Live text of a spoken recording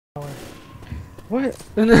What?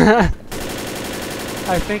 I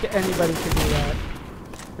think anybody could do that.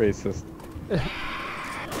 Racist.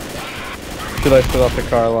 Should I shut off the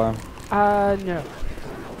car alarm? No.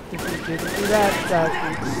 If you didn't do that, that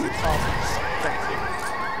would be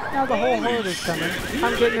awesome. Now the whole horde is coming.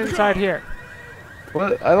 I'm getting inside here.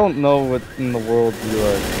 What? I don't know what in the world you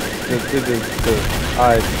are.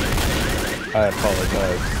 I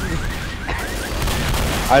apologize.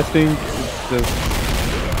 I think it's just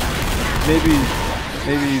maybe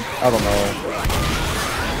I don't know.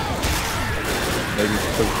 Maybe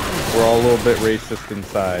because we're all a little bit racist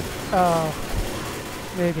inside. Oh,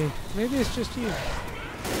 maybe it's just you.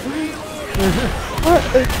 What?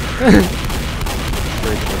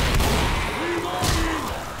 Racist.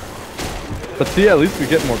 But see, at least we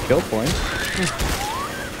get more kill points.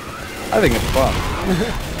 I think it's fun.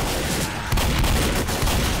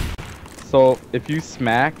 So if you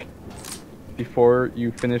smack before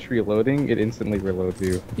you finish reloading, it instantly reloads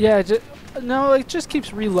you. Yeah, no, it just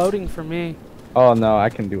keeps reloading for me. Oh no, I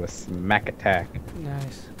can do a smack attack.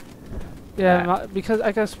 Nice. Yeah, because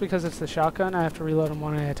it's the shotgun, I have to reload them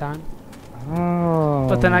one at a time. Oh.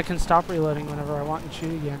 But then I can stop reloading whenever I want and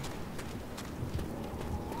shoot again.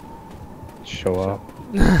 Show up.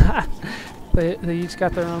 They each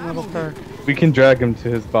got their own little perk. We can drag him to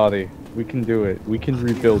his body. We can do it. We can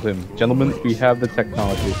rebuild him. Gentlemen, we have the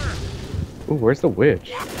technology. Ooh, where's the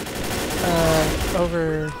witch?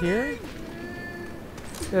 Over here?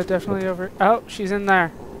 Yeah, definitely over. Oh, she's in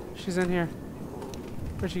there. She's in here.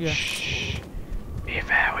 Where'd she go? Shh. Be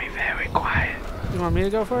very, very quiet. You want me to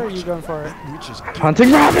go for it, or are you going for it?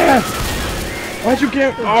 Hunting rabbits! Why'd you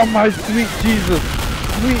get? Oh my sweet Jesus!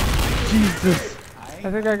 Sweet Jesus!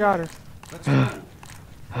 I think I got her.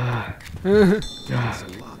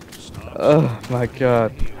 Oh my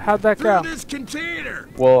God! How'd that go?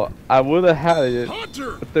 Well, I would have had it,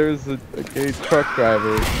 but there's a gay truck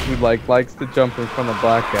driver who likes to jump in front of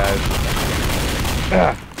black guys.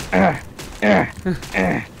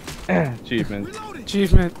 Achievement.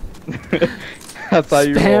 Achievement. That's how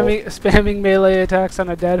you roll. Spamming melee attacks on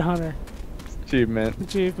a dead hunter. Achievement.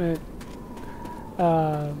 Achievement.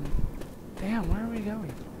 Damn, where are we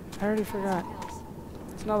going? I already forgot.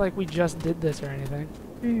 It's not like we just did this or anything.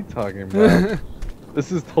 What are you talking about?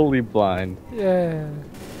 This is totally blind. Yeah.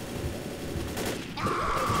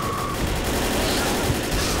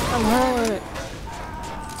 I'm hurling it.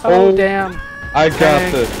 Oh, damn. I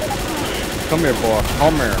got this. Come here, boy.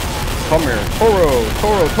 Come here. Come here. Toro.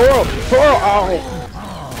 Ow.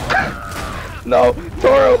 No.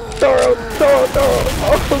 Toro.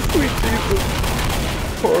 Oh, sweet Jesus.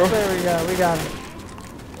 Toro. There we go. We got him.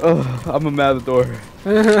 Oh, I'm a matador.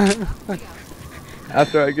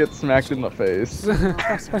 After I get smacked in the face.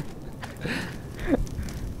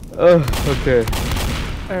 Oh, okay.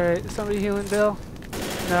 Alright, somebody healing Bill?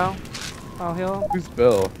 No? I'll heal him. Who's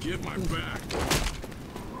Bill? Get my back.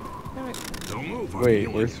 Don't move. Wait,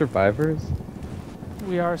 we're survivors?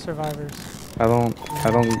 We are survivors. I don't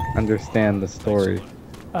understand the story.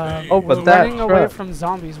 Oh, but we're that running away truck. from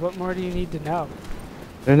zombies. What more do you need to know?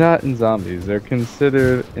 They're not in zombies. They're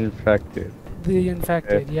considered infected. The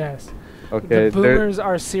infected, Okay. yes. Okay, The boomers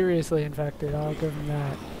are seriously infected. I'll give them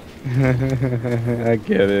that. I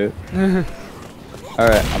get it.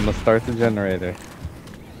 Alright, I'm gonna start the generator.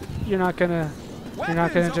 You're not gonna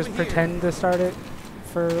just pretend to start it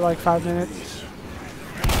for like 5 minutes?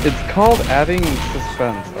 It's called adding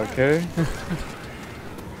suspense, okay?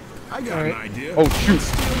 I got an idea. Oh shoot!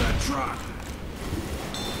 Steal that truck.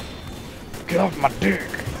 Get off my dick!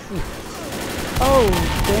 Oh,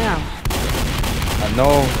 damn. I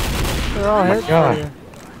know. They're all hit God. for you.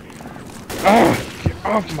 Ah, get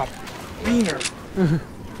off my wiener!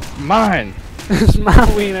 Mine! It's my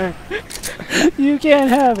wiener. You can't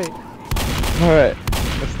have it. Alright,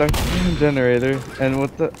 let's start the generator. And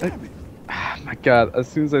what the... Ah, my God, as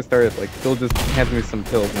soon as I started, like, Phil just handed me some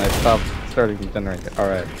pills and I stopped starting the generator.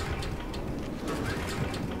 Alright.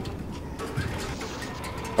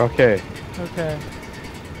 Okay. Okay.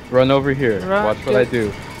 Run over here. Run, Watch what I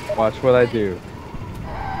do. Watch what I do.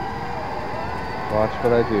 Watch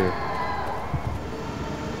what I do.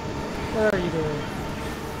 What are you doing?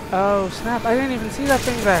 Oh, snap. I didn't even see that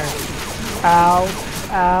thing there. Ow.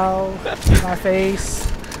 Ow. My face.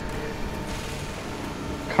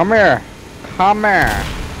 Come here. Come here.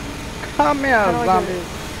 Come here, How do I get zombie. it?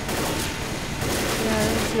 Yeah, I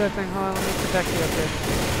didn't see that thing. Hold on, let me protect you up here.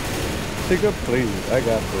 Take up, please. I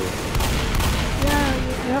got this. Yeah,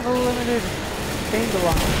 you have a limited angle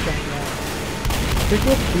on this thing now. Take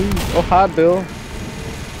up, please. Oh, hi, Bill.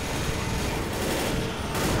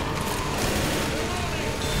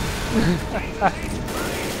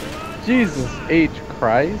 Jesus H.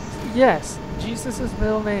 Christ? Yes, Jesus'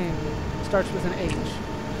 middle name starts with an H.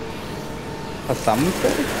 Hassan?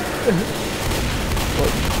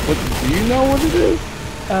 What? Do you know what it is?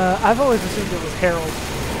 I've always assumed it was Harold.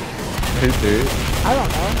 Hey, dude. I don't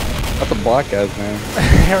know. That's a black guy's name.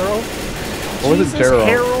 Harold? What was it, Gerald?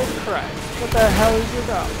 Harold Christ. What the hell is your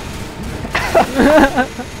dog?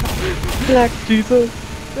 Black Jesus.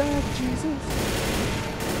 Black Jesus.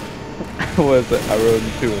 What is it? I rode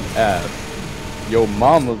into an ass. Yo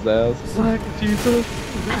mama's ass. Black Jesus.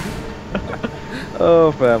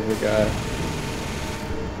 Oh, Family Guy.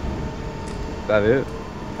 Is that it?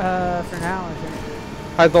 For now, I think.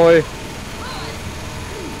 Hi, Zoe.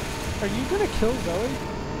 Are you gonna kill Zoe?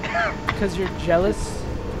 Because you're jealous?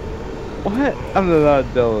 What? I'm not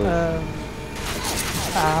jealous.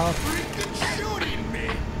 Ow.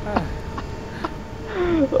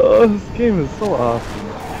 Oh, this game is so awesome.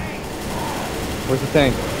 Where's the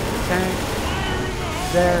tank? Tank.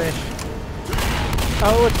 There-ish.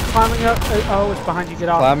 Oh, it's climbing up. Oh, it's behind you. Get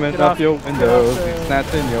off. Climbing Get up off. your windows,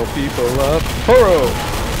 snatching your people up. Toro!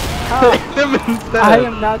 Take him instead! I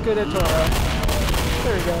am not good at Toro.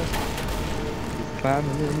 There he goes. He's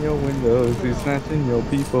climbing in your windows, he's snatching your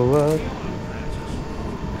people up.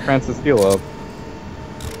 Francis, heal up.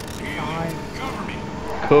 Fine.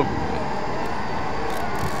 Cook.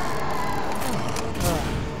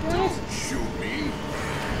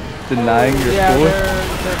 Denying your yeah, source?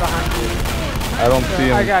 they're behind you. I don't see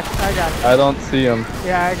him. I got you. I don't see him.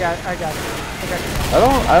 Yeah, I got you.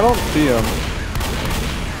 I don't see him.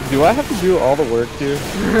 Do I have to do all the work here?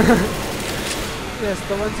 Yes,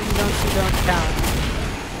 the ones that you don't see don't count.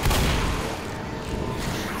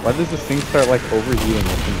 Why does this thing start like overheating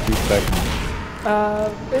within 2 seconds?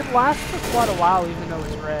 It lasts for quite a while even though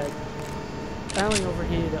it's red. I only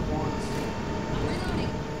overheated it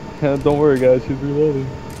once. Don't worry guys, she's reloading.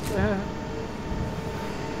 Yeah.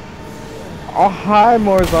 Oh, hi,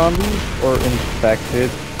 more zombies or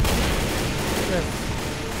infected. Yes.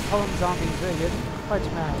 Call them zombies, they get quite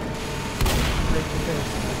mad.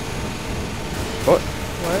 What?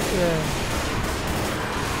 What? Yeah.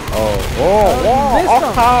 Oh, whoa, whoa, you missed oh,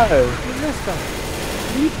 them. hi. You missed them.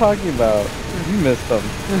 What are you talking about? You missed them.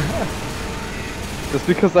 Just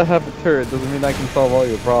because I have a turret doesn't mean I can solve all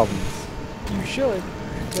your problems. You should.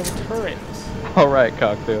 You have a turret. Alright,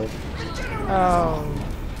 cocktail. Oh.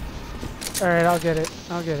 Alright, I'll get it.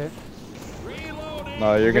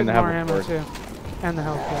 No, you're gonna have more a ammo fork. too. And the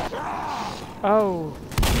health kit. Oh.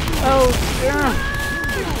 Oh, yeah.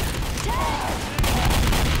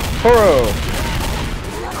 Toro!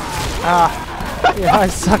 Ah. Yeah, I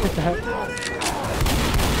suck at that.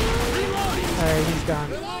 Alright, he's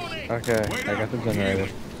gone. Okay, I got the generator.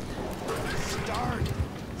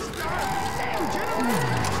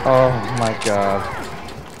 Oh my god.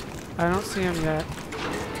 I don't see him yet.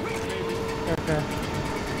 Okay.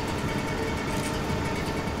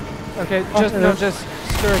 Okay, just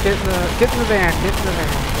screw it. Get in the van.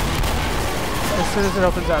 As soon as it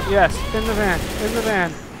opens up. Yes, in the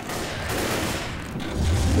van.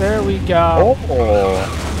 There we go.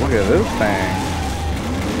 Oh, look at this thing.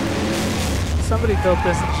 Somebody built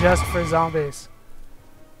this just for zombies.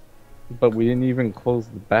 But we didn't even close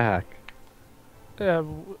the back.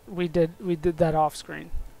 We did that off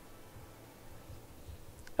screen.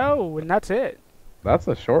 Oh, and that's it. That's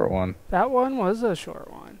a short one. That one was a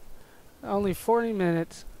short one. Only 40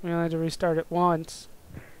 minutes. We only had to restart it once.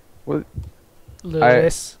 What?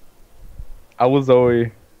 Lewis. I was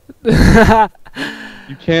always.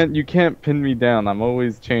 You can't pin me down. I'm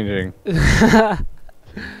always changing.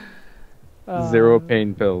 0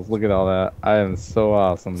 pain pills. Look at all that. I am so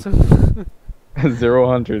awesome. 0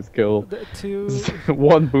 hunters killed.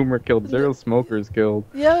 1 boomer killed. 0 smokers killed.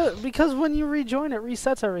 Yeah, because when you rejoin, it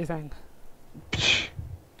resets everything.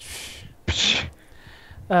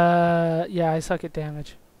 Yeah, I suck at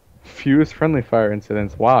damage. Fewest friendly fire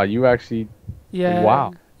incidents. Wow, you actually. Yeah.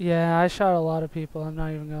 Wow. Yeah, I shot a lot of people. I'm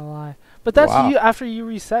not even gonna lie. But that's you after you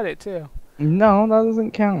reset it too. No, that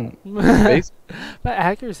doesn't count. My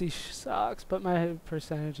accuracy sucks, but my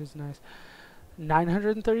percentage is nice.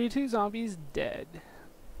 932 zombies dead.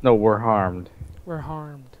 No, we're harmed. We're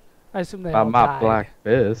harmed. I assume they all I'm not died. black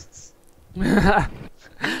fists.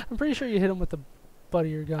 I'm pretty sure you hit them with the butt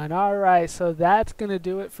of your gun. Alright, so that's going to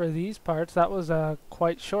do it for these parts. That was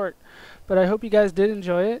quite short. But I hope you guys did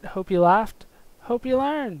enjoy it. Hope you laughed. Hope you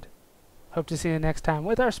learned. Hope to see you next time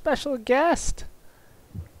with our special guest.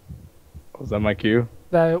 Was that my cue?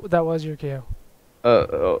 That was your cue.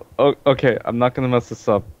 Okay, I'm not going to mess this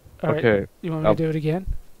up. All right. Okay. You want me to do it again?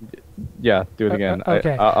 Yeah, do it again.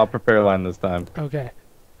 Okay. I'll prepare a line this time. Okay.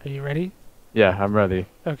 Are you ready? Yeah, I'm ready.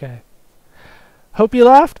 Okay. Hope you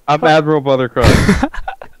laughed. I'm Admiral Buttercrust.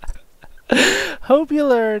 Hope you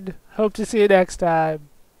learned. Hope to see you next time.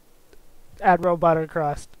 Admiral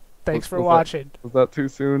Buttercrust. Thanks for watching. Was that too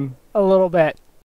soon? A little bit.